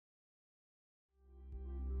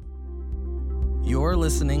You're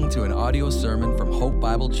listening to an audio sermon from Hope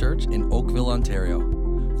Bible Church in Oakville, Ontario.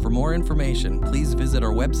 For more information, please visit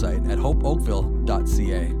our website at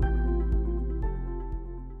hopeoakville.ca.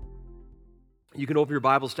 You can open your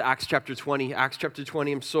Bibles to Acts chapter 20. Acts chapter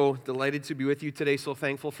 20, I'm so delighted to be with you today, so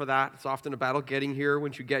thankful for that. It's often a battle getting here.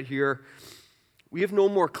 Once you get here, we have no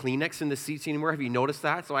more Kleenex in the seats anymore. Have you noticed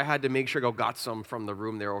that? So I had to make sure I got some from the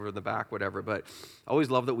room there over in the back, whatever. But I always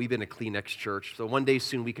love that we've been a Kleenex church. So one day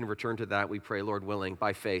soon we can return to that, we pray, Lord willing,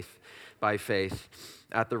 by faith,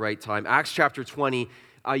 at the right time. Acts chapter 20,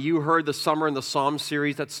 you heard the Summer in the Psalm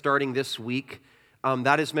series that's starting this week.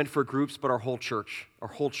 That is meant for groups, but our whole church.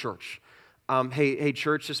 Hey,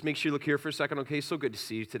 church, just make sure you look here for a second, okay? So good to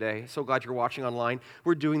see you today. So glad you're watching online.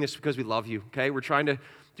 We're doing this because we love you, okay? We're trying to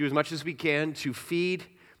do as much as we can to feed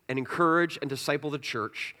and encourage and disciple the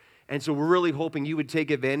church. And so we're really hoping you would take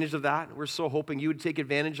advantage of that. We're so hoping you would take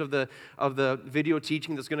advantage of the video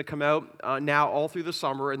teaching that's going to come out now all through the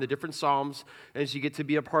summer and the different Psalms as you get to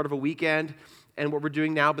be a part of a weekend and what we're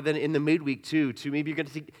doing now, but then in the midweek too, to maybe you're going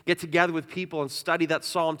to get together with people and study that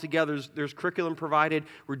Psalm together. There's curriculum provided.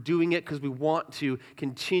 We're doing it because we want to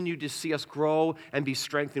continue to see us grow and be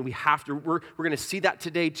strengthened. We have to. We're going to see that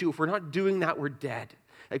today too. If we're not doing that, we're dead.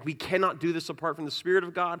 Like, we cannot do this apart from the Spirit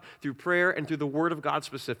of God, through prayer and through the Word of God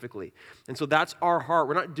specifically. And so that's our heart.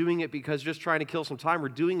 We're not doing it because just trying to kill some time. We're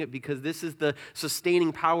doing it because this is the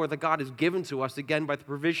sustaining power that God has given to us, again, by the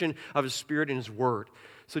provision of His Spirit and His Word.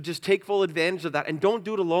 So just take full advantage of that, and don't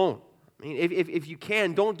do it alone. I mean, if you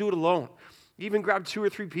can, don't do it alone. Even grab 2 or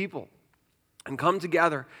 3 people and come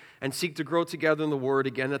together and seek to grow together in the Word.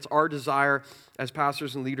 Again, that's our desire as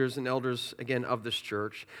pastors and leaders and elders, again, of this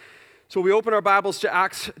church. So we open our Bibles to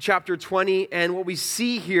Acts chapter 20, and what we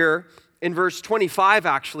see here in verse 25,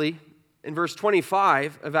 actually, in verse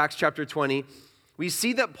 25 of Acts chapter 20, we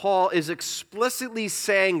see that Paul is explicitly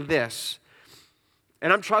saying this,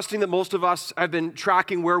 and I'm trusting that most of us have been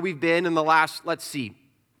tracking where we've been in the last,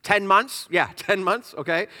 10 months? Yeah, 10 months,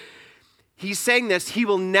 okay? He's saying this: he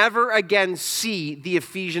will never again see the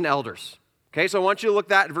Ephesian elders. Okay, so I want you to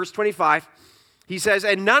look at verse 25. He says,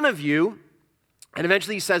 and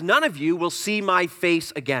eventually he says, none of you will see my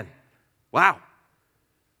face again. Wow.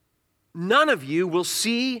 None of you will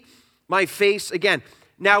see my face again.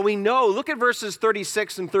 Now we know, look at verses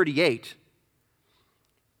 36 and 38.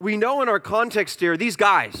 We know in our context here, these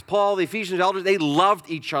guys, Paul, the Ephesian elders, they loved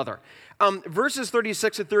each other. Verses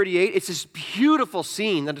 36 and 38, it's this beautiful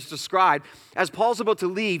scene that is described. As Paul's about to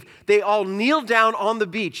leave, they all kneel down on the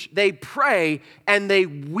beach. They pray and they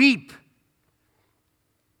weep.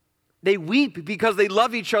 They weep because they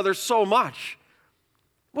love each other so much.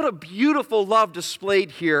 What a beautiful love displayed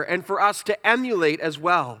here, and for us to emulate as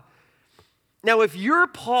well. Now, if you're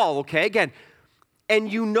Paul, okay, again,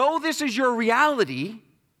 and you know this is your reality,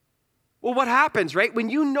 well, what happens, right? When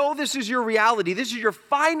you know this is your reality, this is your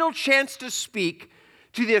final chance to speak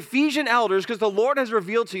to the Ephesian elders, because the Lord has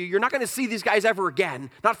revealed to you, you're not going to see these guys ever again,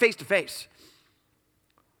 not face to face.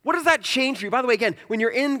 What does that change for you? By the way, again, when you're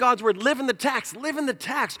in God's Word, live in the text.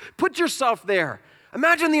 Put yourself there.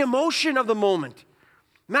 Imagine the emotion of the moment.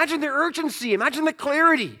 Imagine the urgency. Imagine the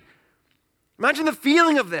clarity. Imagine the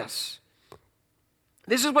feeling of this.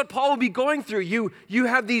 This is what Paul will be going through. You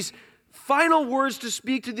have these final words to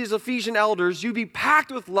speak to these Ephesian elders. You be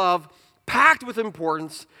packed with love, packed with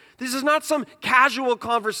importance. This is not some casual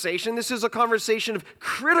conversation. This is a conversation of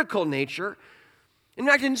critical nature. In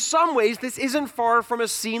fact, in some ways, this isn't far from a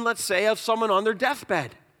scene, let's say, of someone on their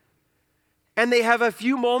deathbed. And they have a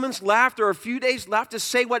few moments left or a few days left to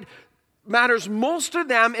say what matters most to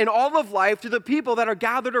them in all of life to the people that are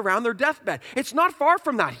gathered around their deathbed. It's not far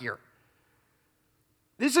from that here.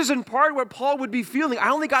 This is in part what Paul would be feeling.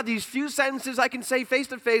 I only got these few sentences I can say face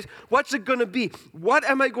to face. What's it going to be? What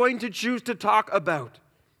am I going to choose to talk about?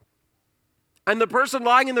 And the person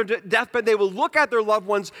lying in their deathbed, they will look at their loved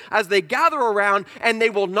ones as they gather around, and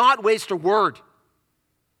they will not waste a word.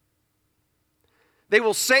 They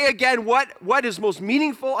will say again what is most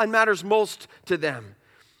meaningful and matters most to them.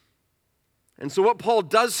 And so what Paul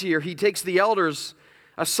does here, he takes the elders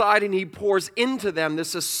aside and he pours into them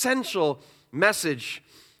this essential message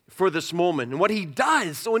for this moment. And what he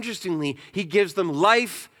does, so interestingly, he gives them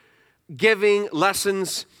life-giving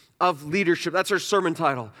lessons of leadership. That's our sermon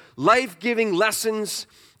title. Life-giving lessons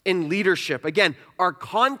in leadership. Again, our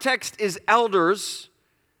context is elders,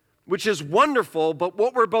 which is wonderful, but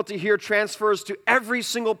what we're about to hear transfers to every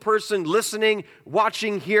single person listening,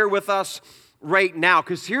 watching here with us right now.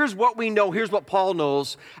 Because here's what we know, here's what Paul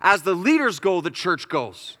knows. As the leaders go, the church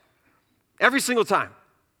goes. Every single time.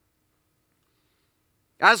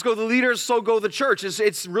 As go the leaders, so go the church.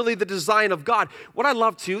 It's really the design of God. What I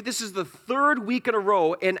love too, this is the third week in a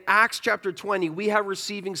row in Acts chapter 20, we have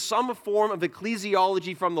receiving some form of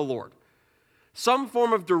ecclesiology from the Lord. Some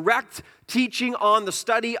form of direct teaching on the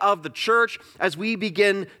study of the church as we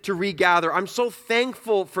begin to regather. I'm so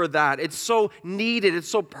thankful for that. It's so needed. It's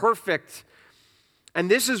so perfect. And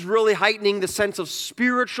this is really heightening the sense of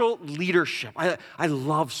spiritual leadership. I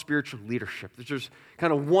love spiritual leadership. There's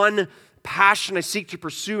kind of one passion I seek to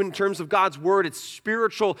pursue in terms of God's word. It's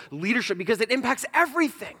spiritual leadership because it impacts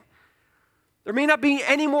everything. There may not be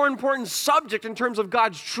any more important subject in terms of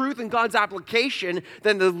God's truth and God's application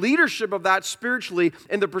than the leadership of that spiritually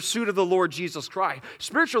in the pursuit of the Lord Jesus Christ.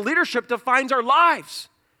 Spiritual leadership defines our lives.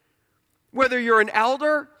 Whether you're an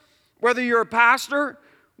elder, whether you're a pastor,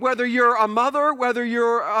 whether you're a mother, whether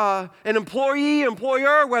you're an employee,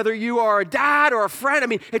 employer, whether you are a dad or a friend. I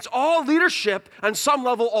mean, it's all leadership on some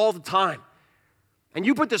level all the time. And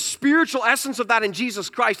you put the spiritual essence of that in Jesus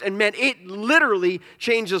Christ, and man, it literally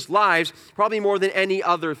changes lives, probably more than any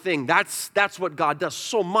other thing. That's what God does.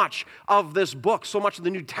 So much of this book, so much of the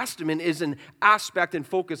New Testament is an aspect and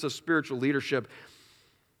focus of spiritual leadership,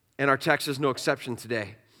 and our text is no exception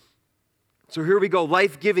today. So here we go,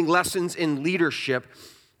 life-giving lessons in leadership.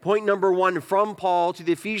 Point number one from Paul to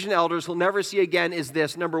the Ephesian elders he'll never see again is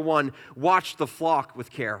this. Number one, watch the flock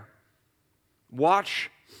with care. Watch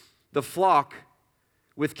the flock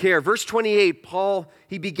with care. Verse 28, Paul,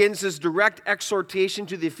 he begins his direct exhortation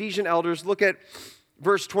to the Ephesian elders. Look at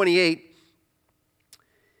verse 28.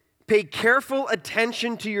 Pay careful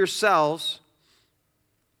attention to yourselves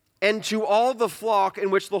and to all the flock in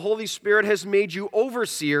which the Holy Spirit has made you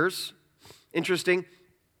overseers. Interesting.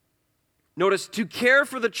 Notice, to care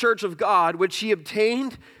for the church of God, which he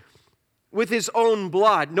obtained with his own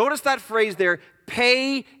blood. Notice that phrase there,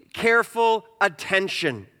 pay careful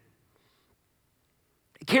attention.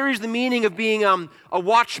 It carries the meaning of being a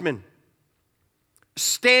watchman.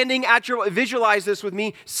 Standing at your, visualize this with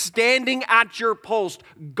me, standing at your post,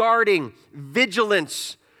 guarding,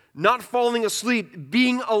 vigilance, not falling asleep,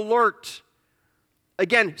 being alert.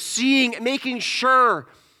 Again, seeing, making sure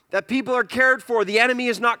that people are cared for, the enemy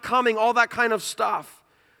is not coming, all that kind of stuff.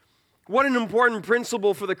 What an important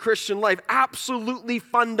principle for the Christian life. Absolutely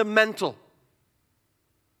fundamental.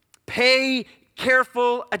 Pay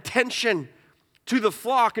careful attention to the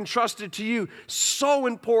flock entrusted to you. So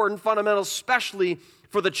important, fundamental, especially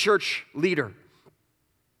for the church leader.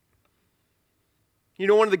 You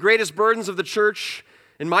know, one of the greatest burdens of the church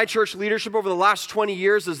and my church leadership over the last 20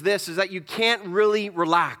 years is that you can't really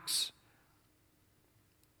relax.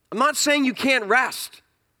 I'm not saying you can't rest.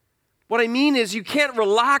 What I mean is you can't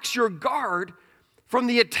relax your guard from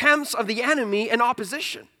the attempts of the enemy and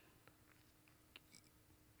opposition.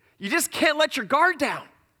 You just can't let your guard down.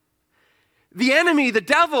 The enemy, the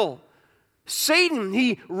devil, Satan,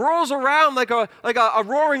 he rolls around like a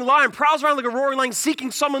roaring lion, prowls around like a roaring lion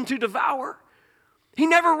seeking someone to devour. He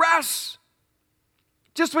never rests.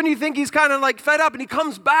 Just when you think he's kind of like fed up and he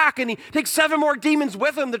comes back and he takes 7 more demons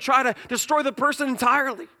with him to try to destroy the person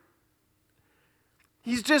entirely.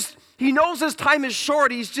 He knows his time is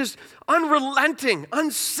short. He's just unrelenting,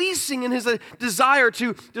 unceasing in his desire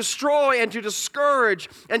to destroy and to discourage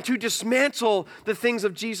and to dismantle the things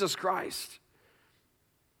of Jesus Christ.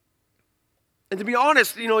 And to be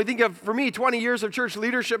honest, I think of, for me, 20 years of church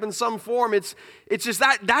leadership in some form, it's just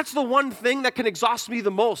that's the one thing that can exhaust me the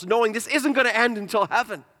most, knowing this isn't going to end until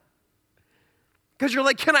heaven. Because you're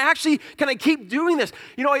like, can I keep doing this?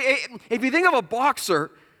 If you think of a boxer,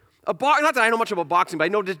 not that I know much about boxing, but I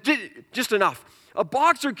know just enough. A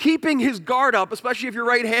boxer keeping his guard up, especially if you're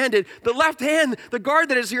right-handed, the left hand, the guard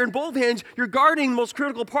that is here in both hands, you're guarding the most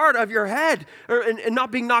critical part of your head and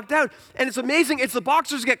not being knocked out. And it's amazing. It's the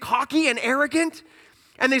boxers get cocky and arrogant,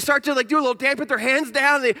 and they start to do a little dance, put their hands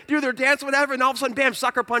down, they do their dance, whatever, and all of a sudden, bam,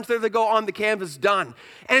 sucker punch, there they go on the canvas, done.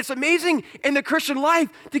 And it's amazing in the Christian life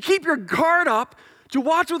to keep your guard up, to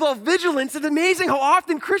watch with all vigilance. It's amazing how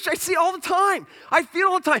often Christians, I see all the time. I feel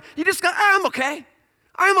all the time. You just go, I'm okay.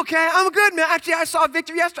 I'm good, man. Actually, I saw a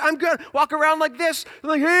victory yesterday. I'm good. Walk around like this.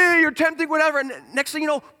 Like, hey, you're tempting, whatever. And next thing you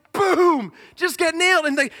know, boom, just get nailed.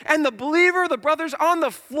 And the believer, the brothers on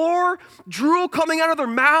the floor, drool coming out of their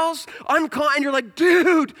mouths, and you're like,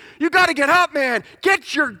 dude, you got to get up, man.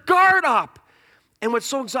 Get your guard up. And what's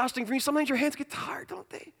so exhausting for me, sometimes your hands get tired, don't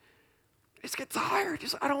they? Just get tired.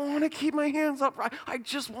 I don't want to keep my hands up. I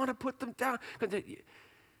just want to put them down.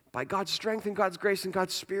 By God's strength and God's grace and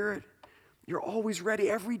God's Spirit, you're always ready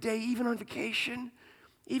every day, even on vacation.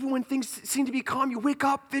 Even when things seem to be calm, you wake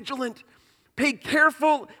up vigilant. Pay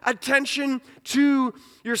careful attention to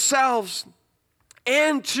yourselves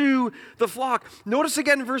and to the flock. Notice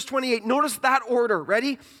again in verse 28, notice that order.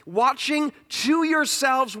 Ready? Watching to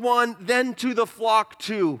yourselves one, then to the flock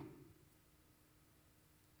two.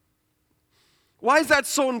 Why is that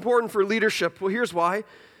so important for leadership? Well, here's why.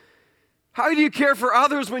 How do you care for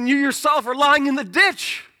others when you yourself are lying in the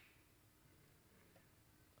ditch?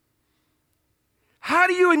 How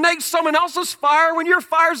do you ignite someone else's fire when your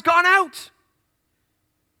fire's gone out?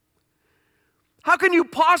 How can you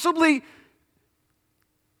possibly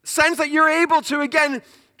sense that you're able to, again,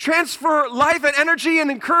 transfer life and energy and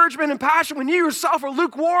encouragement and passion when you yourself are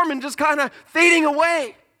lukewarm and just kind of fading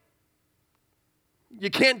away? You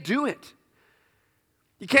can't do it.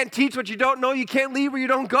 You can't teach what you don't know. You can't lead where you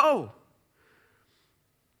don't go.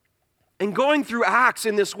 And going through Acts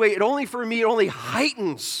in this way, it only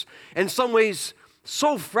heightens, in some ways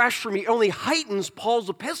so fresh for me, it only heightens Paul's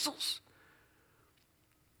epistles.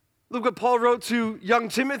 Look what Paul wrote to young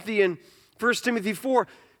Timothy in 1 Timothy 4.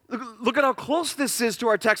 Look at how close this is to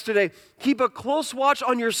our text today. Keep a close watch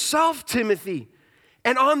on yourself, Timothy,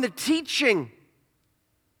 and on the teaching.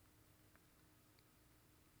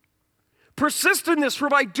 Persist in this, for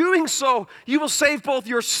by doing so, you will save both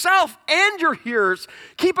yourself and your hearers.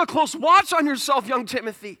 Keep a close watch on yourself, young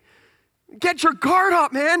Timothy. Get your guard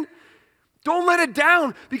up, man. Don't let it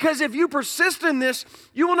down, because if you persist in this,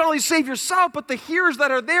 you will not only save yourself, but the hearers that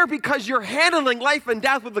are there, because you're handling life and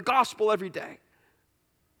death with the gospel every day.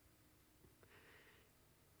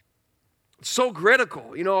 It's so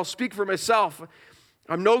critical. You know, I'll speak for myself.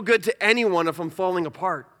 I'm no good to anyone if I'm falling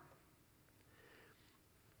apart.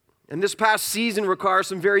 And this past season requires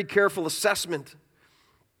some very careful assessment.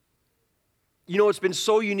 You know, it's been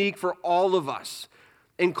so unique for all of us,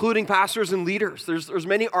 including pastors and leaders. There's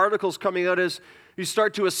many articles coming out as you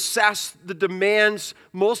start to assess the demands,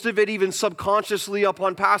 most of it even subconsciously,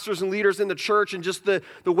 upon pastors and leaders in the church, and just the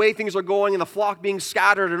way things are going and the flock being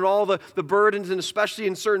scattered and all the burdens, and especially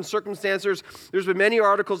in certain circumstances. There's been many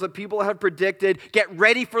articles that people have predicted, get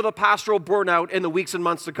ready for the pastoral burnout in the weeks and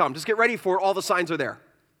months to come. Just get ready for it. All the signs are there.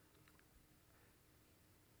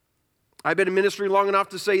 I've been in ministry long enough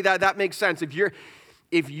to say that makes sense.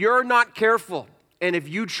 If you're not careful, and if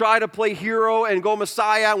you try to play hero and go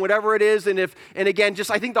Messiah and whatever it is, and again,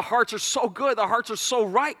 I think the hearts are so good, the hearts are so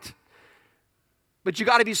right. But you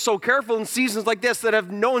got to be so careful in seasons like this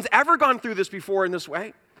that no one's ever gone through this before in this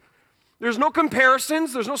way. There's no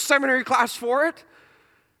comparisons. There's no seminary class for it.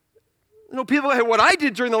 You know, people, what I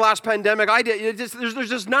did during the last pandemic, there's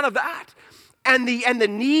just none of that. And the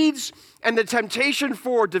needs and the temptation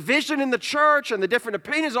for division in the church and the different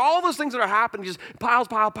opinions, all those things that are happening, just piles.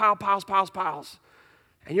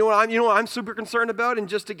 And you know what I'm super concerned about? And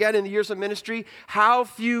just again, in the years of ministry, how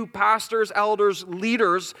few pastors, elders,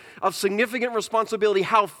 leaders of significant responsibility,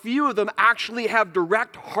 how few of them actually have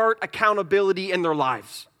direct heart accountability in their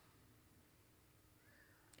lives.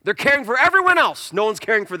 They're caring for everyone else. No one's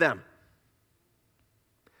caring for them.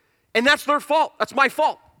 And that's their fault. That's my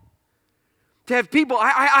fault. To have people,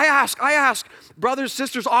 I ask brothers,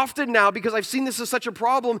 sisters often now, because I've seen this as such a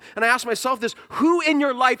problem, and I ask myself this: who in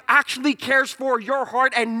your life actually cares for your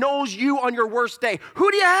heart and knows you on your worst day?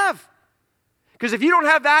 Who do you have? Because if you don't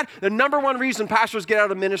have that, the number one reason pastors get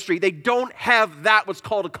out of ministry, they don't have that, what's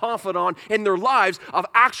called a confidant in their lives, of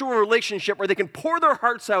actual relationship where they can pour their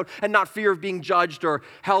hearts out and not fear of being judged or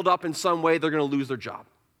held up in some way they're going to lose their job.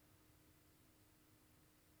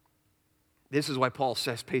 This is why Paul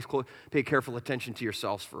says, pay careful attention to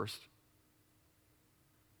yourselves first.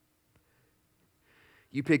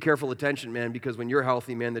 You pay careful attention, man, because when you're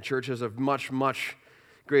healthy, man, the church has a much, much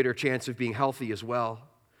greater chance of being healthy as well.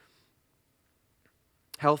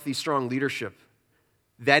 Healthy, strong leadership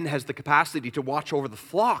then has the capacity to watch over the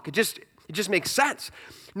flock. It just makes sense.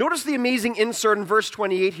 Notice the amazing insert in verse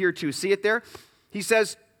 28 here too. See it there? He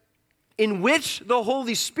says, in which the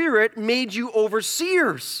Holy Spirit made you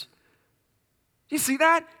overseers. Do you see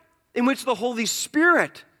that? In which the Holy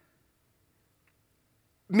Spirit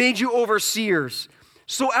made you overseers.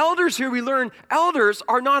 So elders here, we learn, elders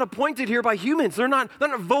are not appointed here by humans. They're not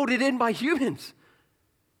voted in by humans.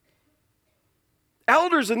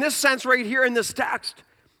 Elders, in this sense right here in this text,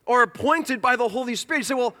 are appointed by the Holy Spirit. You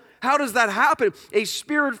say, well, how does that happen? A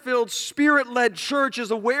Spirit-filled, Spirit-led church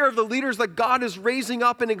is aware of the leaders that God is raising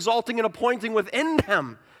up and exalting and appointing within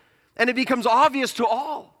them. And it becomes obvious to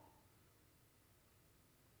all.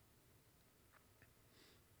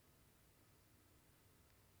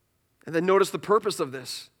 And then notice the purpose of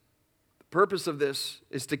this. The purpose of this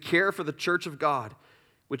is to care for the church of God,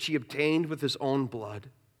 which he obtained with his own blood.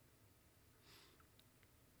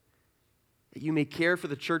 That you may care for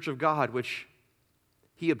the church of God, which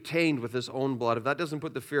he obtained with his own blood. If that doesn't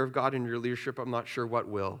put the fear of God in your leadership, I'm not sure what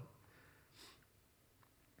will.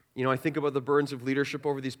 You know, I think about the burdens of leadership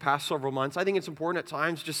over these past several months. I think it's important at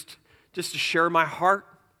times just to share my heart,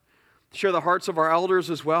 share the hearts of our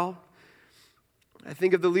elders as well. I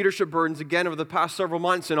think of the leadership burdens again over the past several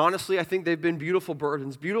months, and honestly, I think they've been beautiful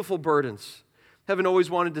burdens, beautiful burdens. Haven't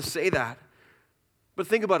always wanted to say that. But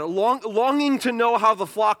think about it, longing to know how the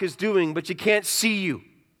flock is doing, but you can't see you.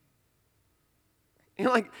 You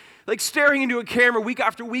know, like staring into a camera week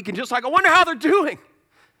after week and just like, I wonder how they're doing.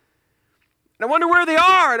 And I wonder where they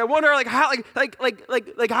are, and I wonder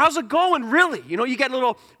how's it going really? You know, you get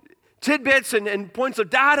little tidbits and points of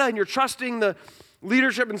data, and you're trusting the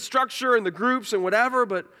leadership and structure and the groups and whatever,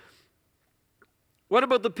 but what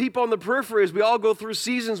about the people on the periphery as we all go through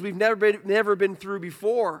seasons we've never been through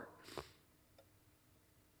before?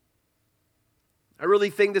 I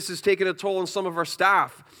really think this has taken a toll on some of our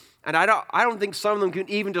staff, and I don't think some of them can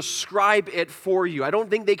even describe it for you. I don't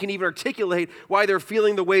think they can even articulate why they're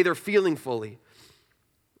feeling the way they're feeling fully.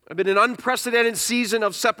 I've been in an unprecedented season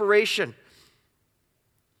of separation.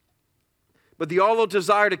 But the all-out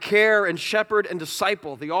desire to care and shepherd and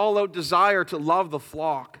disciple, the all-out desire to love the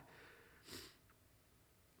flock.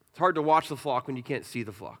 It's hard to watch the flock when you can't see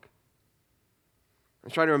the flock.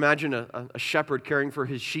 I'm trying to imagine a shepherd caring for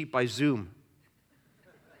his sheep by Zoom.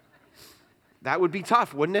 That would be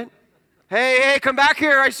tough, wouldn't it? Hey, come back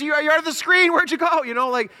here. I see you. You're on the screen. Where'd you go? You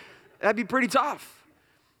know, that'd be pretty tough.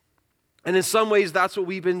 And in some ways, that's what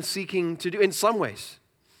we've been seeking to do. In some ways.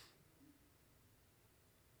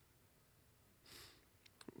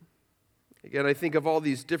 Again, I think of all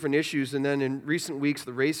these different issues, and then in recent weeks,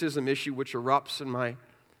 the racism issue which erupts, and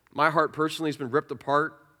my heart personally has been ripped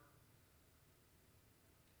apart.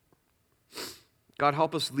 God,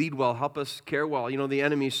 help us lead well, help us care well. You know, the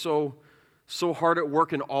enemy's so hard at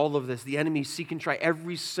work in all of this. The enemy seeking to try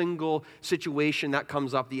every single situation that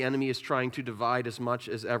comes up. The enemy is trying to divide as much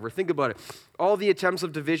as ever. Think about it. All the attempts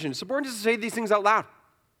of division. It's important to say these things out loud.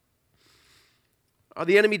 Are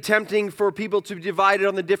the enemy tempting for people to be divided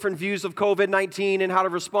on the different views of COVID-19 and how to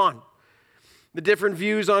respond? The different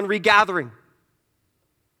views on regathering.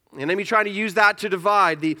 The enemy trying to use that to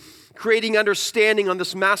divide. The creating understanding on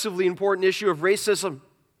this massively important issue of racism.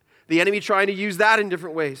 The enemy trying to use that in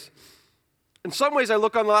different ways. In some ways, I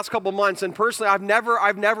look on the last couple of months, and personally, I've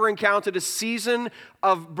never encountered a season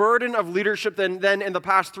of burden of leadership than in the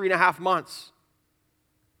past 3.5 months.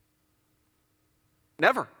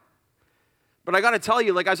 Never. But I got to tell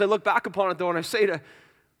you, as I look back upon it, though, and I say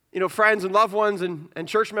to, friends and loved ones and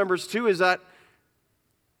church members too, is that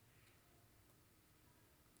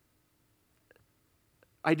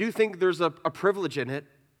I do think there's a privilege in it,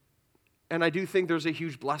 and I do think there's a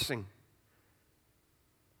huge blessing.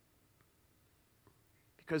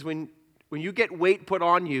 Because when you get weight put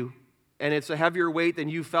on you, and it's a heavier weight than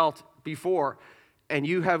you felt before, and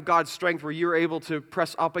you have God's strength where you're able to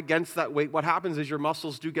press up against that weight, what happens is your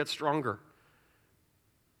muscles do get stronger.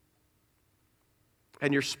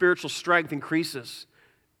 And your spiritual strength increases.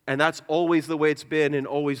 And that's always the way it's been and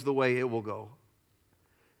always the way it will go.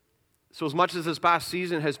 So as much as this past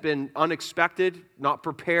season has been unexpected, not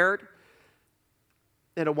prepared,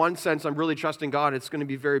 and in one sense, I'm really trusting God. It's going to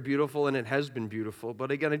be very beautiful, and it has been beautiful.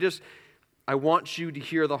 But again, I want you to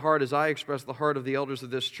hear the heart as I express the heart of the elders of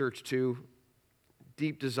this church too.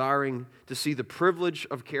 Deep desiring to see the privilege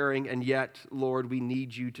of caring, and yet, Lord, we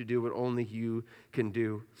need you to do what only you can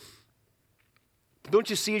do. Don't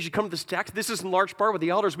you see as you come to this text, this is in large part with the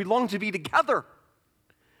elders, we long to be together.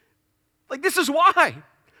 This is why.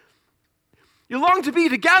 You long to be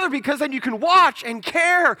together because then you can watch and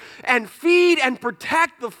care and feed and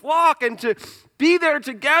protect the flock and to be there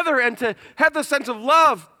together and to have the sense of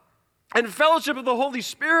love and fellowship of the Holy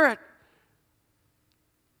Spirit.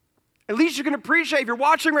 At least you can appreciate, if you're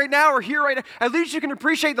watching right now or here right now, at least you can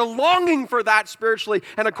appreciate the longing for that spiritually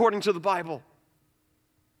and according to the Bible.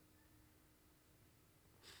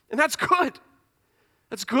 And that's good.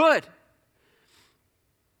 That's good.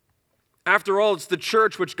 After all, it's the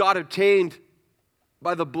church which God obtained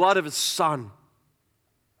by the blood of his Son.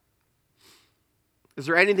 Is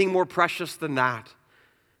there anything more precious than that?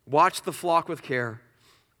 Watch the flock with care.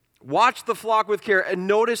 Watch the flock with care. And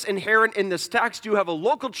notice inherent in this text, you have a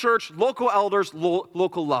local church, local elders,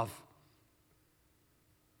 local love.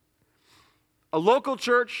 A local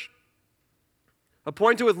church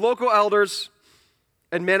appointed with local elders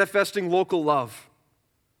and manifesting local love.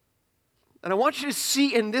 And I want you to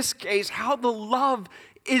see in this case how the love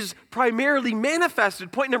is primarily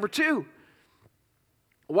manifested. Point number 2.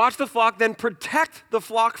 Watch the flock, then protect the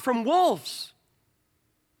flock from wolves.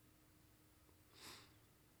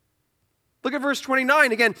 Look at verse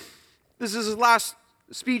 29. Again, this is his last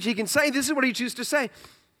speech he can say. This is what he chooses to say.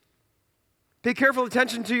 Pay careful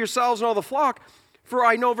attention to yourselves and all the flock, for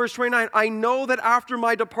I know, verse 29, I know that after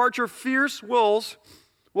my departure, fierce wolves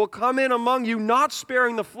will come in among you, not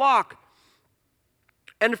sparing the flock.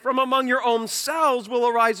 And from among your own selves will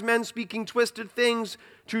arise men speaking twisted things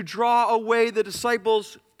to draw away the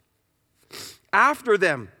disciples after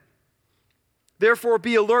them. Therefore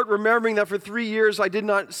be alert, remembering that for 3 years I did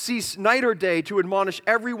not cease night or day to admonish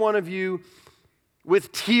every one of you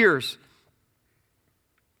with tears.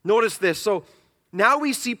 Notice this. So now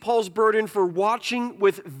we see Paul's burden for watching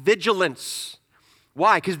with vigilance.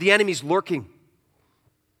 Why? Because the enemy's lurking.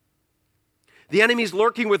 The enemy's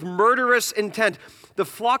lurking with murderous intent. The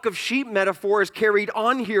flock of sheep metaphor is carried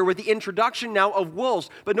on here with the introduction now of wolves.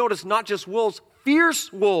 But notice, not just wolves,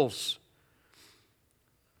 fierce wolves.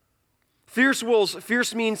 Fierce wolves.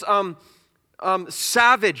 Fierce means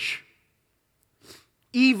savage,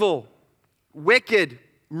 evil, wicked,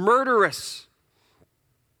 murderous.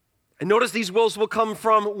 And notice these wolves will come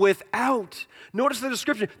from without. Notice the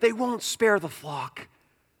description. They won't spare the flock.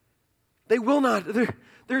 They will not.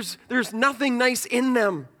 There's nothing nice in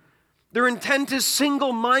them. Their intent is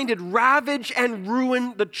single-minded, ravage and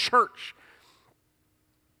ruin the church.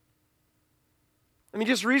 I mean,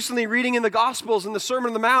 just recently reading in the Gospels and the Sermon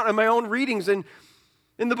on the Mount and my own readings and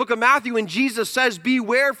in the book of Matthew, when Jesus says,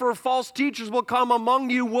 beware, for false teachers will come among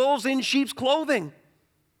you, wolves in sheep's clothing.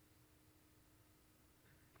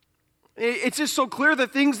 It's just so clear the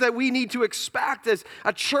things that we need to expect as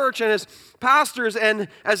a church and as pastors and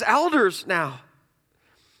as elders now.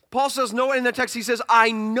 Paul says, no, in the text he says,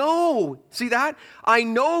 I know. See that? I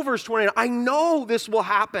know, verse 29, I know this will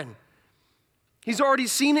happen. He's already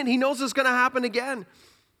seen it. He knows it's going to happen again.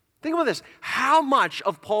 Think about this. How much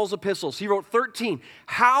of Paul's epistles, he wrote 13,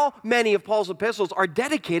 how many of Paul's epistles are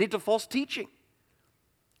dedicated to false teaching?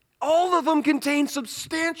 All of them contain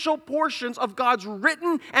substantial portions of God's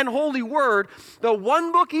written and holy word, the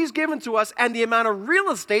one book he's given to us, and the amount of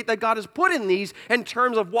real estate that God has put in these in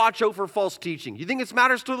terms of watch out for false teaching. You think this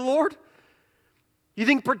matters to the Lord? You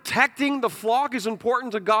think protecting the flock is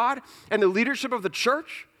important to God and the leadership of the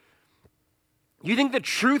church? You think the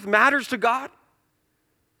truth matters to God?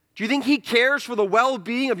 Do you think he cares for the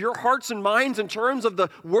well-being of your hearts and minds in terms of the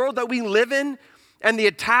world that we live in and the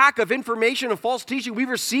attack of information and false teaching we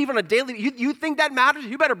receive on a daily? You think that matters?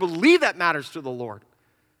 You better believe that matters to the Lord.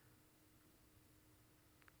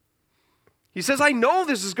 He says, I know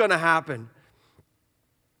this is going to happen.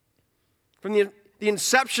 From the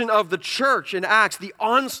inception of the church in Acts, the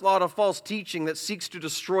onslaught of false teaching that seeks to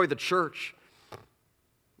destroy the church.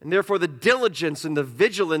 And therefore the diligence and the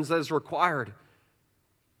vigilance that is required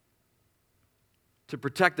to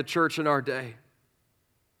protect the church in our day.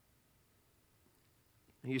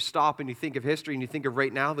 And you stop and you think of history and you think of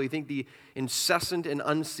right now, though you think the incessant and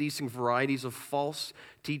unceasing varieties of false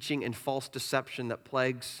teaching and false deception that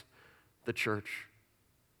plagues the church.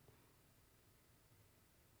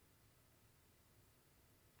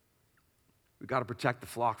 We've got to protect the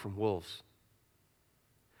flock from wolves.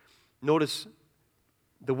 Notice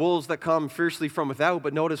the wolves that come fiercely from without,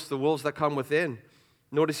 but notice the wolves that come within.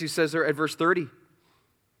 Notice he says there at verse 30.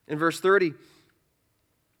 In verse 30,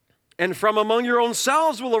 and from among your own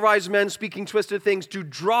selves will arise men speaking twisted things to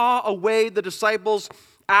draw away the disciples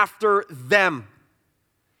after them.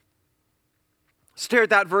 Stare at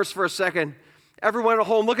that verse for a second. Everyone at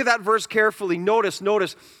home, look at that verse carefully. Notice,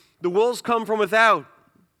 the wolves come from without.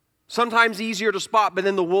 Sometimes easier to spot, but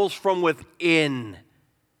then the wolves from within.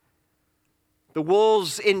 The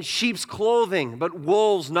wolves in sheep's clothing, but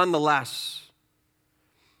wolves nonetheless.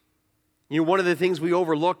 You know, one of the things we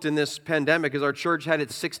overlooked in this pandemic is our church had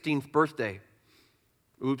its 16th birthday.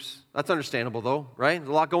 Oops. That's understandable, though, right? There's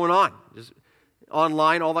a lot going on. Just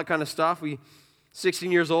online, all that kind of stuff.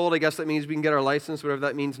 16 years old, I guess that means we can get our license, whatever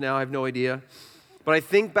that means now, I have no idea. But I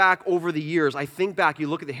think back over the years, you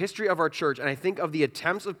look at the history of our church, and I think of the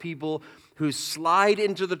attempts of people who slide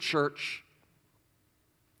into the church.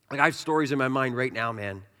 Like, I have stories in my mind right now,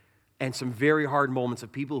 man, and some very hard moments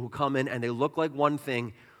of people who come in and they look like one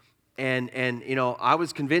thing. And you know, I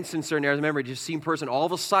was convinced in certain areas, I remember it just seemed person, all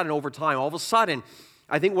of a sudden, over time,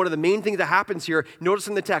 I think one of the main things that happens here, notice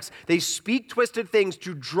in the text, they speak twisted things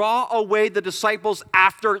to draw away the disciples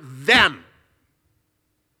after them.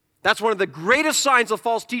 That's one of the greatest signs of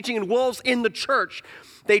false teaching and wolves in the church.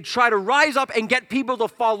 They try to rise up and get people to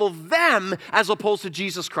follow them as opposed to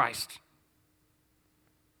Jesus Christ.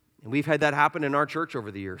 And we've had that happen in our church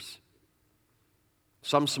over the years.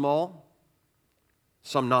 Some small,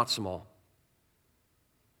 some not small.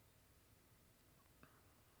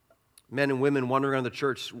 Men and women wandering around the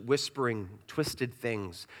church, whispering twisted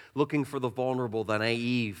things, looking for the vulnerable, the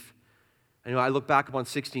naive. I look back upon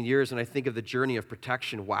 16 years and I think of the journey of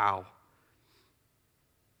protection. Wow.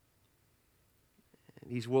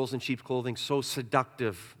 These wolves in sheep's clothing, so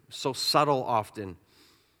seductive, so subtle often,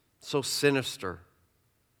 so sinister.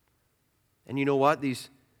 And you know what? These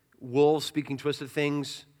wolves speaking twisted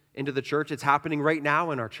things into the church, it's happening right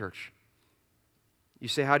now in our church. You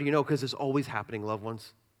say, how do you know? Because it's always happening, loved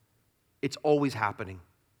ones. It's always happening.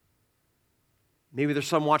 Maybe there's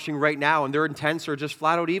some watching right now and their intents are just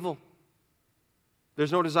flat out evil.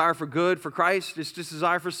 There's no desire for good, for Christ. It's just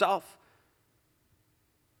desire for self.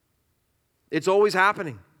 It's always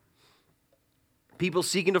happening. People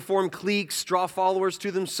seeking to form cliques, draw followers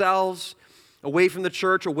to themselves, away from the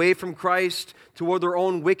church, away from Christ, toward their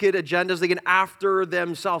own wicked agendas. They get after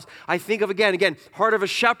themselves. I think of, again, heart of a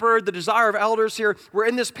shepherd, the desire of elders here. We're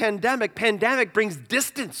in this pandemic. Pandemic brings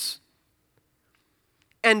distance.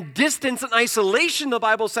 And distance and isolation, the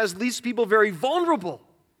Bible says, leaves people very vulnerable.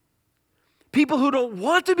 People who don't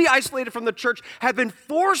want to be isolated from the church have been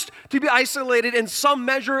forced to be isolated in some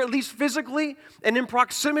measure, at least physically and in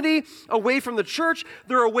proximity, away from the church.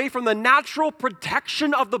 They're away from the natural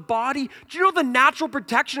protection of the body. Do you know the natural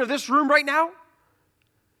protection of this room right now?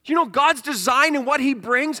 Do you know God's design and what He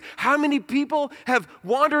brings? How many people have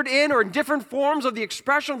wandered in or in different forms of the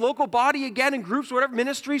expression, local body, again, in groups, whatever,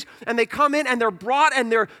 ministries, and they come in and they're brought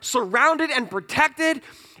and they're surrounded and protected.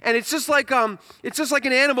 And it's just like an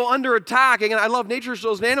animal under attack. Again, I love nature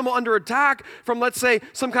shows, an animal under attack from, let's say,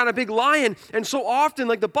 some kind of big lion. And so often,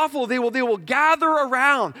 like the buffalo, they will gather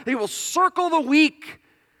around. They will circle the weak.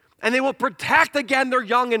 And they will protect, again, their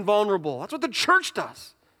young and vulnerable. That's what the church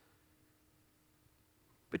does.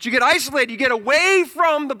 But you get isolated, you get away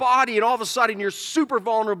from the body, and all of a sudden you're super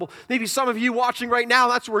vulnerable. Maybe some of you watching right now,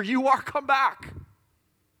 that's where you are. Come back.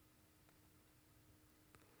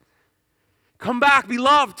 Come back,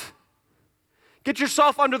 beloved. Get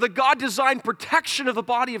yourself under the God-designed protection of the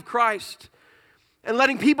body of Christ and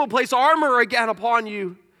letting people place armor again upon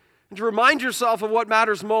you and to remind yourself of what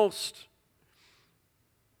matters most.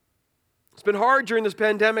 It's been hard during this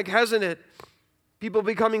pandemic, hasn't it? People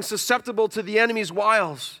becoming susceptible to the enemy's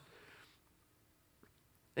wiles.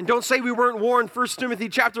 And don't say we weren't warned. 1 Timothy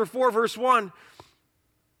chapter 4, verse 1.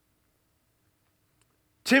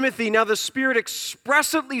 Timothy, now the Spirit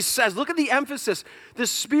expressly says, look at the emphasis. The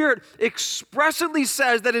Spirit expressly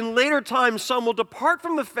says that in later times some will depart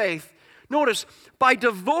from the faith. Notice, by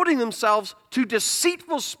devoting themselves to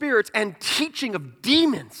deceitful spirits and teaching of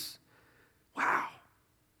demons. Wow.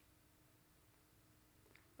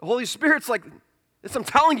 The Holy Spirit's like, I'm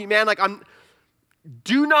telling you, man,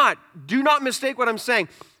 do not mistake what I'm saying.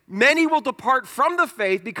 Many will depart from the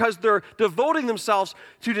faith because they're devoting themselves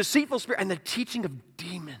to deceitful spirits and the teaching of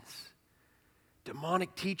demons.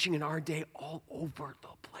 Demonic teaching in our day all over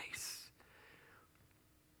the place.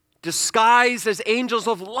 Disguised as angels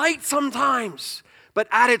of light sometimes, but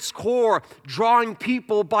at its core, drawing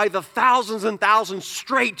people by the thousands and thousands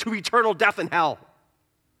straight to eternal death and hell.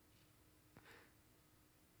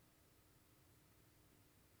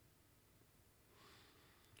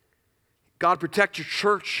 God, protect your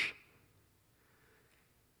church.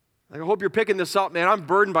 I hope you're picking this up, man. I'm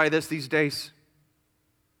burdened by this these days.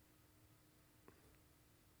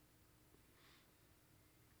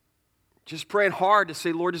 Just praying hard to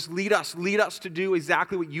say, Lord, just lead us to do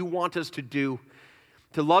exactly what you want us to do.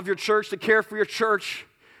 To love your church, to care for your church,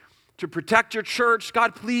 to protect your church.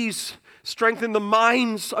 God, please strengthen the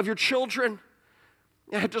minds of your children.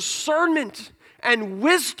 And have discernment and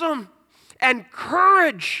wisdom and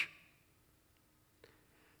courage.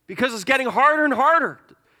 Because it's getting harder and harder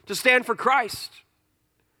to stand for Christ.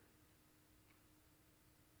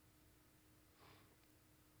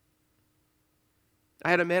 I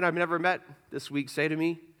had a man I've never met this week say to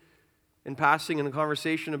me in passing in a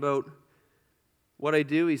conversation about what I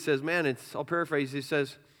do. He says, man, I'll paraphrase, he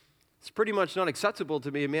says, it's pretty much not acceptable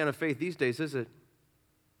to be a man of faith these days, is it?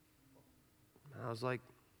 And I was like,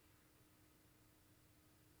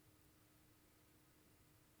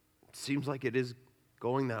 it seems like it is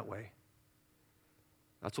going that way.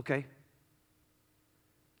 That's okay.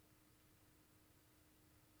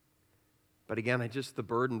 But again, the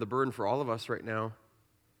burden for all of us right now,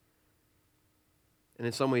 and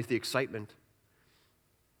in some ways the excitement,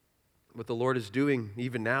 what the Lord is doing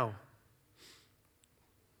even now.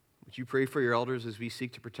 Would you pray for your elders as we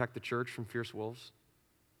seek to protect the church from fierce wolves?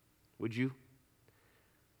 Would you?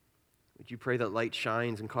 Would you pray that light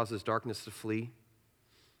shines and causes darkness to flee?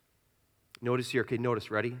 Notice here,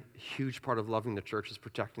 ready? A huge part of loving the church is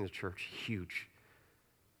protecting the church. Huge.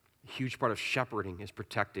 A huge part of shepherding is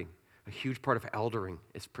protecting. A A huge part of eldering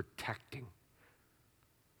is protecting.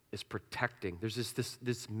 Is protecting. There's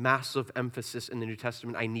this massive emphasis in the New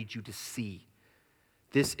Testament, I need you to see.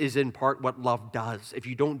 This is in part what love does. If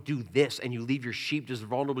you don't do this and you leave your sheep just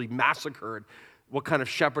vulnerably massacred, what kind of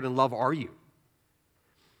shepherd in love are you?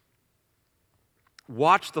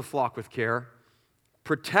 Watch the flock with care.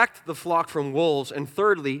 Protect the flock from wolves. And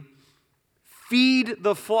thirdly, feed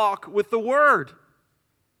the flock with the word.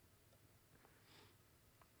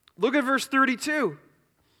 Look at verse 32.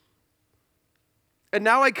 And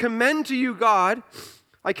now I commend to you God,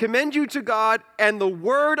 I commend you to God and the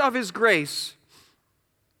word of his grace,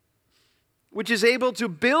 which is able to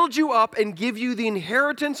build you up and give you the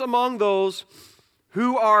inheritance among those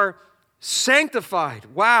who are sanctified.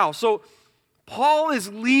 Wow. So Paul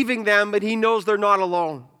is leaving them, but he knows they're not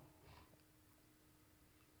alone.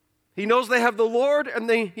 He knows they have the Lord, and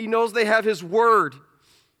he knows they have his word.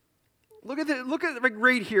 Look at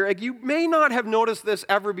right here. Like, you may not have noticed this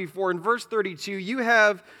ever before. In verse 32, you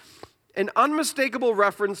have an unmistakable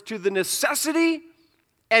reference to the necessity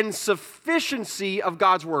and sufficiency of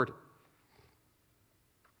God's word.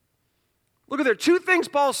 Look at there. Two things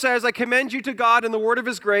Paul says, I commend you to God and the word of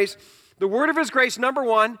his grace. The word of his grace, number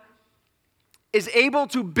one, is able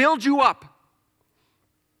to build you up.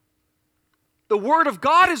 The word of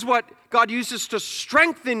God is what God uses to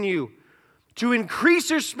strengthen you, to increase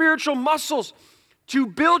your spiritual muscles, to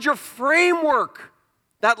build your framework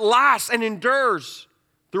that lasts and endures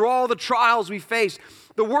through all the trials we face.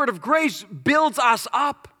 The word of grace builds us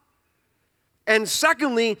up. And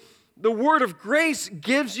secondly, the word of grace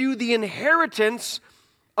gives you the inheritance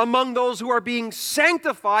among those who are being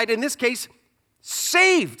sanctified, in this case,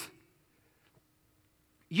 saved.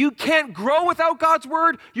 You can't grow without God's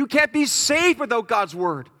word. You can't be saved without God's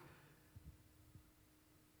word.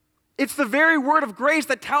 It's the very word of grace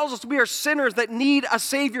that tells us we are sinners that need a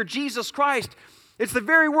Savior, Jesus Christ. It's the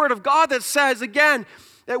very word of God that says, again,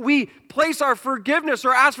 that we place our forgiveness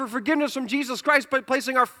or ask for forgiveness from Jesus Christ by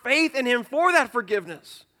placing our faith in him for that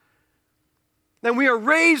forgiveness. Then we are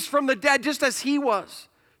raised from the dead just as he was.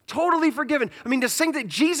 Totally forgiven. I mean, to sing that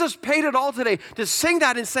Jesus paid it all today, to sing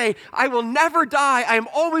that and say, I will never die, I am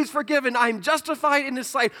always forgiven, I am justified in his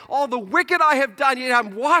sight, all the wicked I have done, yet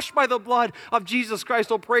I'm washed by the blood of Jesus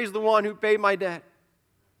Christ. Oh, praise the one who paid my debt.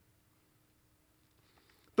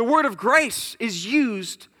 The word of grace is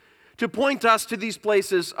used to point us to these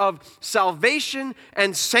places of salvation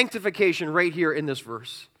and sanctification right here in this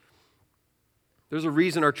verse. There's a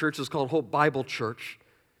reason our church is called Hope Bible Church.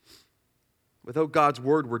 Without God's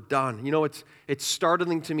word, we're done. You know, it's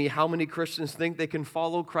startling to me how many Christians think they can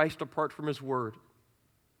follow Christ apart from his word.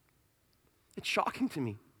 It's shocking to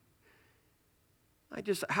me.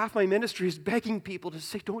 Half my ministry is begging people to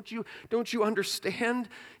say, don't you understand?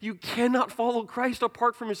 You cannot follow Christ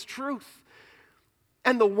apart from his truth.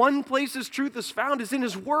 And the one place his truth is found is in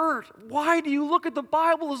his word. Why do you look at the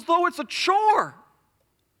Bible as though it's a chore?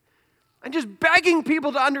 I'm just begging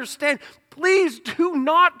people to understand, please do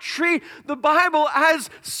not treat the Bible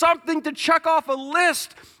as something to check off a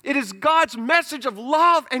list. It is God's message of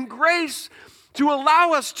love and grace to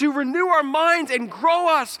allow us to renew our minds and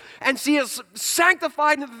grow us and see us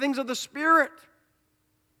sanctified into the things of the Spirit.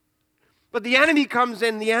 But the enemy comes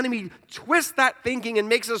in, the enemy twists that thinking and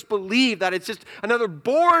makes us believe that it's just another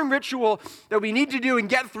boring ritual that we need to do and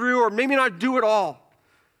get through, or maybe not do it all.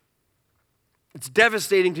 It's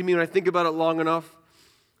devastating to me when I think about it long enough.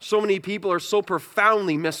 So many people are so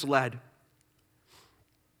profoundly misled.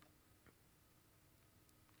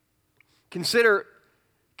 Consider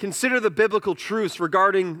the biblical truths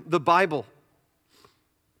regarding the Bible.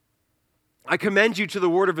 I commend you to the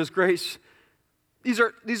word of his grace. These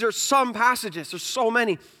are some passages. There's so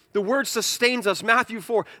many. The word sustains us. Matthew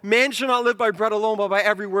 4, man shall not live by bread alone, but by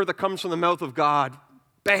every word that comes from the mouth of God.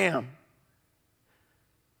 Bam.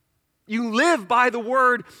 You live by the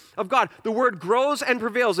word of God. The word grows and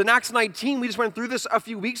prevails. In Acts 19, we just went through this a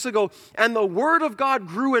few weeks ago, and the word of God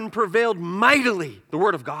grew and prevailed mightily, the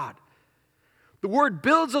word of God. The word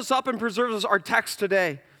builds us up and preserves us, our text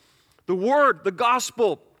today. The word, the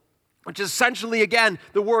gospel, which essentially, again,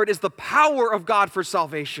 the word is the power of God for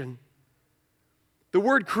salvation. The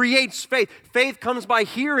word creates faith. Faith comes by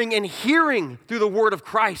hearing, and hearing through the word of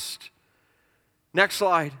Christ. Next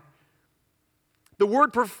slide. The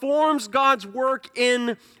word performs God's work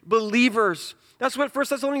in believers. That's what 1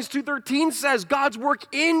 Thessalonians 2:13 says. God's work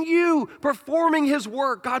in you, performing his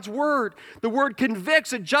work, God's word. The word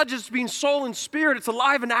convicts, it judges between soul and spirit. It's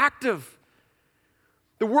alive and active.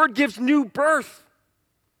 The word gives new birth.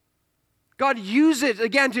 God uses it,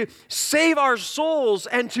 again, to save our souls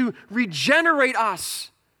and to regenerate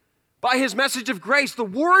us By his message of grace. The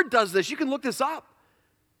Word does this. You can look this up.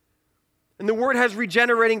 And the Word has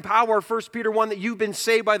regenerating power, 1 Peter 1, that you've been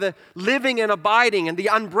saved by the living and abiding and the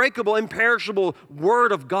unbreakable, imperishable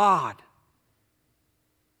Word of God.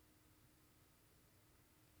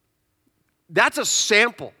 That's a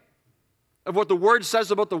sample of what the Word says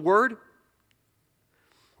about the Word.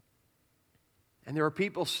 And there are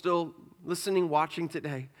people still listening, watching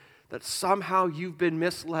today, that somehow you've been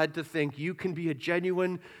misled to think you can be a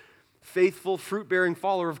genuine, faithful, fruit-bearing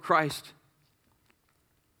follower of Christ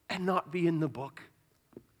and not be in the book.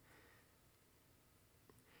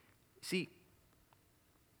 See,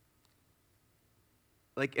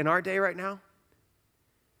 like in our day right now,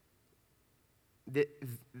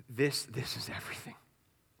 this is everything.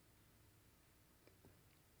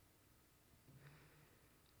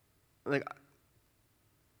 Like,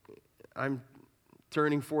 I'm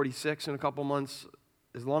turning 46 in a couple months.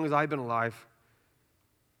 As long as I've been alive,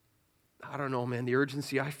 I don't know, man, the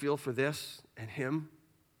urgency I feel for this and him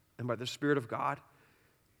and by the Spirit of God.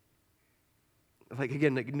 Like,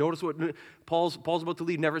 again, like, notice what Paul's about to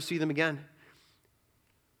leave, never see them again.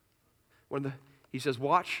 He says,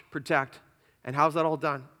 watch, protect, and how's that all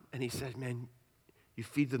done? And he says, man, you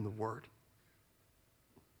feed them the Word.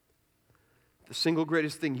 The single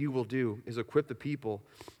greatest thing you will do is equip the people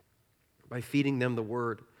by feeding them the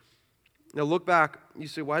Word. Now look back. You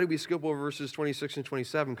say, why did we skip over verses 26 and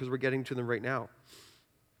 27? Because we're getting to them right now.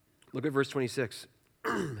 Look at verse 26.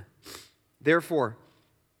 Therefore,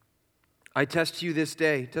 I testify to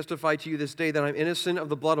you this day that I'm innocent of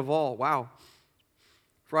the blood of all. Wow.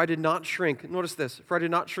 For I did not shrink. Notice this. For I did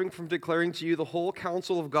not shrink from declaring to you the whole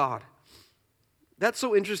counsel of God. That's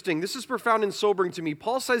so interesting. This is profound and sobering to me.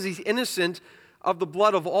 Paul says he's innocent of the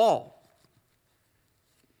blood of all.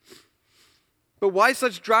 But why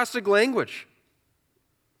such drastic language?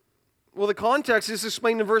 Well, the context is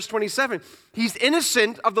explained in verse 27. He's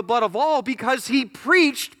innocent of the blood of all because he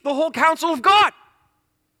preached the whole counsel of God.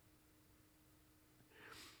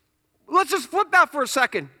 Let's just flip that for a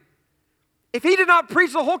second. If he did not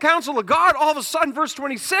preach the whole counsel of God, all of a sudden verse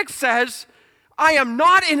 26 says, I am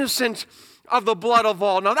not innocent of the blood of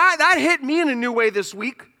all. Now that hit me in a new way this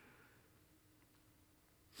week.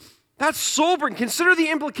 That's sobering. Consider the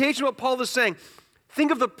implication of what Paul is saying.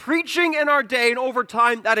 Think of the preaching in our day and over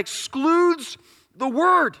time that excludes the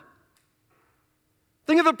Word.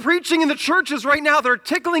 Think of the preaching in the churches right now that are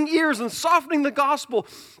tickling ears and softening the gospel.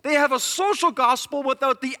 They have a social gospel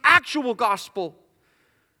without the actual gospel.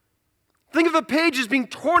 Think of the pages being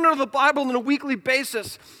torn out of the Bible on a weekly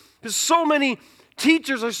basis because so many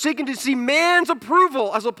teachers are seeking to see man's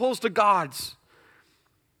approval as opposed to God's.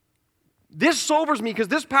 This sobers me because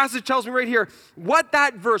this passage tells me right here what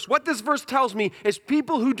this verse tells me is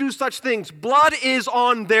people who do such things, blood is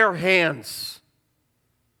on their hands.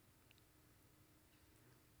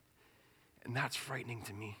 And that's frightening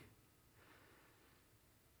to me.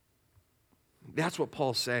 That's what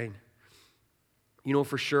Paul's saying. You know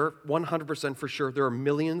for sure, 100% for sure, there are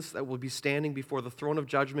millions that will be standing before the throne of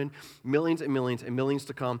judgment, millions and millions and millions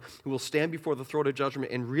to come, who will stand before the throne of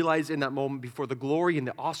judgment and realize in that moment, before the glory and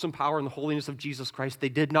the awesome power and the holiness of Jesus Christ, they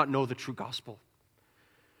did not know the true gospel.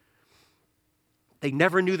 They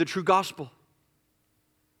never knew the true gospel.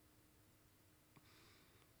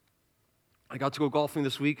 I got to go golfing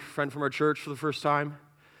this week, a friend from our church for the first time.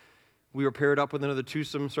 We were paired up with another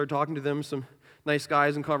twosome, started talking to them, some nice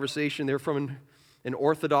guys in conversation. They're from an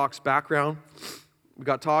Orthodox background. We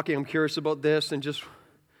got talking. I'm curious about this and just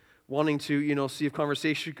wanting to, see if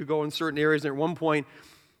conversation could go in certain areas. And at one point,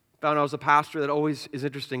 found I was a pastor. That always is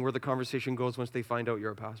interesting where the conversation goes once they find out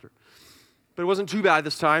you're a pastor. But it wasn't too bad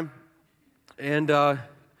this time. And I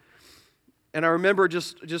remember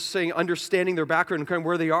just saying, understanding their background and kind of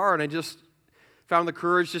where they are. And I just found the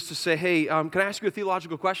courage just to say, hey, can I ask you a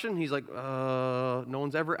theological question? He's like, no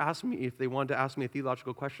one's ever asked me if they wanted to ask me a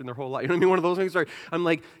theological question their whole life. You know what I mean? One of those things. I'm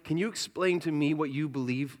like, can you explain to me what you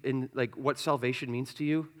believe in, like what salvation means to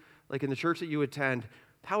you? Like in the church that you attend,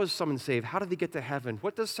 how is someone saved? How do they get to heaven?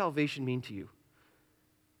 What does salvation mean to you?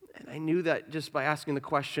 And I knew that just by asking the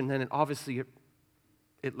question, then obviously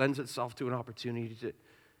it lends itself to an opportunity to.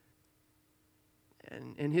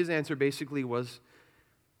 And his answer basically was,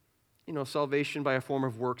 salvation by a form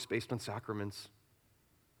of works based on sacraments.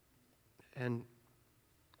 And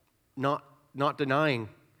not denying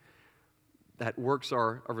that works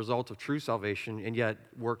are a result of true salvation, and yet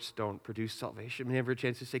works don't produce salvation. I never had a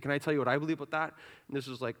chance to say, can I tell you what I believe about that? And this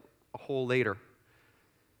was like a whole later.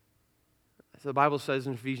 So the Bible says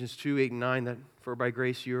in Ephesians 2, 8, and 9 that for by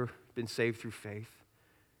grace you've been saved through faith.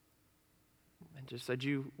 And just said,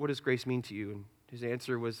 what does grace mean to you? And his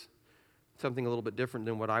answer was, something a little bit different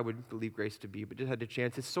than what I would believe grace to be, but just had a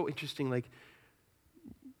chance. It's so interesting, like,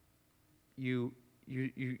 you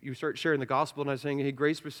start sharing the gospel, and I was saying, hey,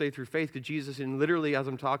 grace was saved through faith to Jesus, and literally as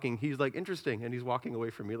I'm talking, he's like, interesting, and he's walking away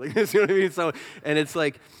from me like this, you know what I mean? So, and it's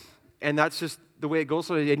like, and that's just the way it goes.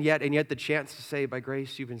 So, and yet the chance to say, by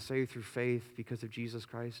grace you've been saved through faith because of Jesus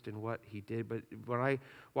Christ and what he did. But when I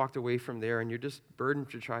walked away from there, and you're just burdened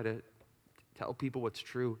to try to tell people what's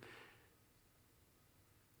true,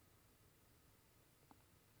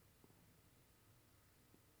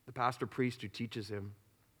 the pastor priest who teaches him,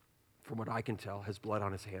 from what I can tell, has blood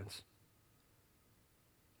on his hands.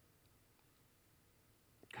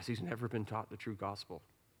 Because he's never been taught the true gospel.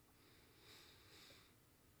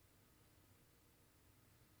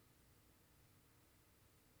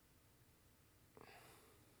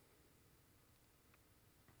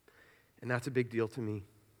 And that's a big deal to me.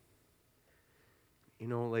 You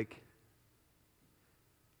know, like,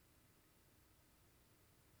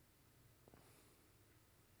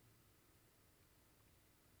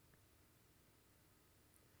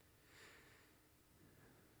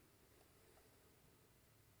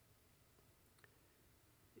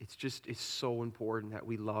 it's so important that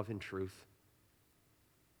we love in truth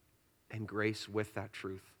and grace with that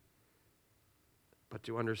truth. But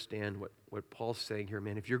to understand what Paul's saying here,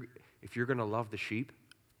 man, if you're going to love the sheep,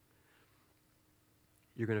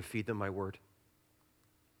 you're going to feed them my word.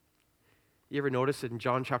 You ever notice in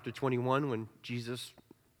John chapter 21 when Jesus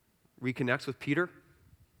reconnects with Peter?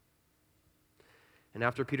 And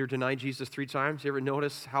after Peter denied Jesus 3 times, you ever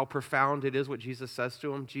notice how profound it is what Jesus says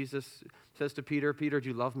to him? Jesus says to Peter, Peter, do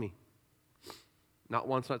you love me? Not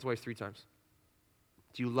once, not twice, 3 times.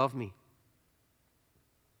 Do you love me?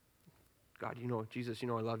 God, you know, Jesus, you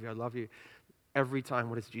know I love you. I love you. Every time,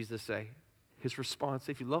 what does Jesus say? His response,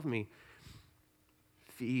 if you love me,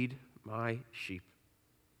 feed my sheep.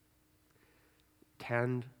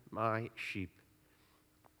 Tend my sheep.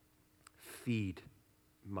 Feed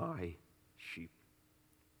my sheep.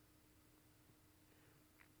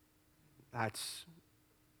 That's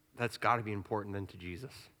got to be important then to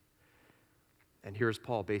Jesus. And here's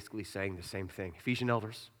Paul basically saying the same thing. Ephesian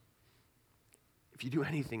elders, if you do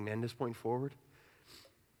anything, man, this point forward,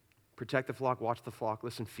 protect the flock, watch the flock,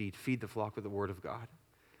 listen, feed the flock with the word of God.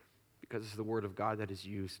 Because it's the word of God that is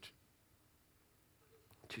used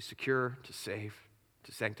to secure, to save,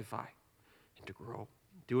 to sanctify, and to grow.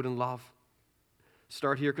 Do it in love.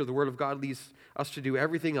 Start here because the word of God leads us to do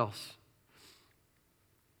everything else.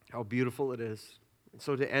 How beautiful it is. And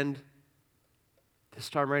so to end this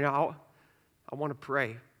time right now, I want to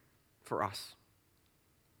pray for us.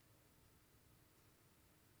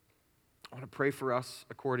 I want to pray for us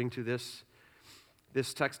according to this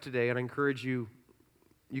text today, and I encourage you,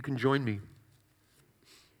 you can join me.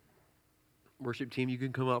 Worship team, you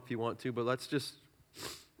can come up if you want to, but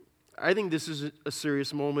I think this is a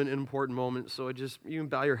serious moment, an important moment, so you can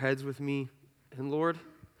bow your heads with me. And Lord,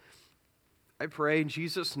 I pray in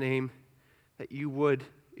Jesus' name that you would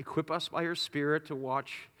equip us by your Spirit to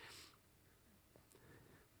watch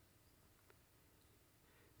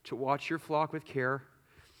your flock with care.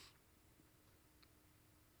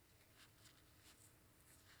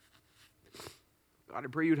 God, I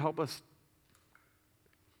pray you'd help us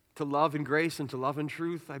to love in grace and to love in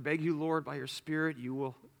truth. I beg you, Lord, by your Spirit, you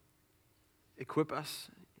will equip us,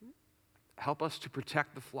 help us to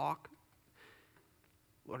protect the flock.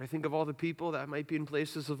 Lord, I think of all the people that might be in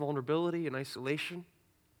places of vulnerability and isolation,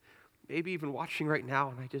 maybe even watching right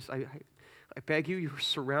now, and I beg you, you are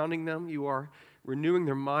surrounding them, you are renewing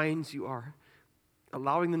their minds, you are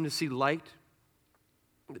allowing them to see light.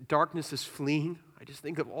 The darkness is fleeing. I just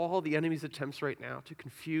think of all the enemy's attempts right now to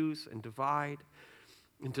confuse and divide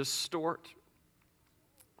and distort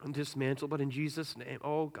and dismantle. But in Jesus' name,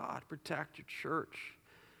 oh God, protect your church.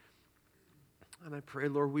 And I pray,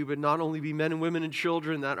 Lord, we would not only be men and women and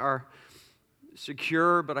children that are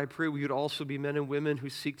secure, but I pray we would also be men and women who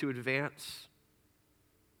seek to advance.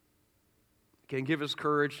 Again, give us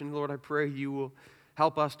courage, and Lord, I pray you will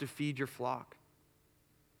help us to feed your flock.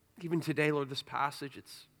 Even today, Lord, this passage,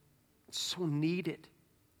 it's so needed.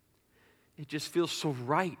 It just feels so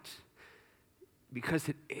right because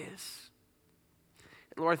it is.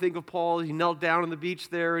 And Lord, I think of Paul, he knelt down on the beach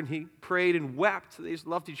there and he prayed and wept. They just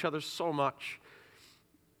loved each other so much.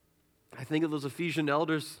 I think of those Ephesian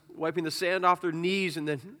elders wiping the sand off their knees and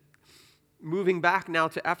then moving back now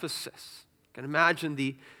to Ephesus. I can imagine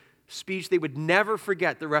the speech they would never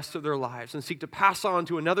forget the rest of their lives and seek to pass on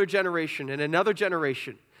to another generation and another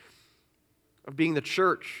generation of being the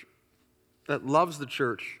church that loves the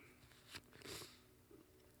church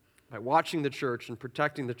by watching the church and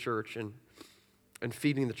protecting the church and and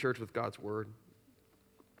feeding the church with God's word.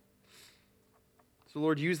 So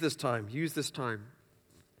Lord, use this time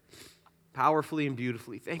powerfully and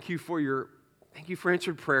beautifully. Thank you for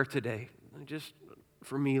answered prayer today. Just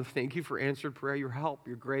for me, thank you for answered prayer, your help,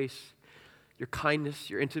 your grace, your kindness,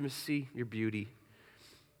 your intimacy, your beauty.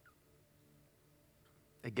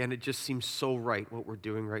 Again, it just seems so right what we're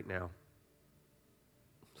doing right now.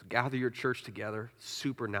 So gather your church together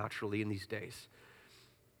supernaturally in these days.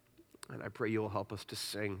 And I pray you will help us to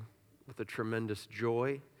sing with a tremendous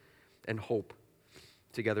joy and hope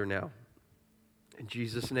together now. In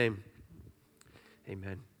Jesus' name,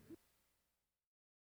 amen.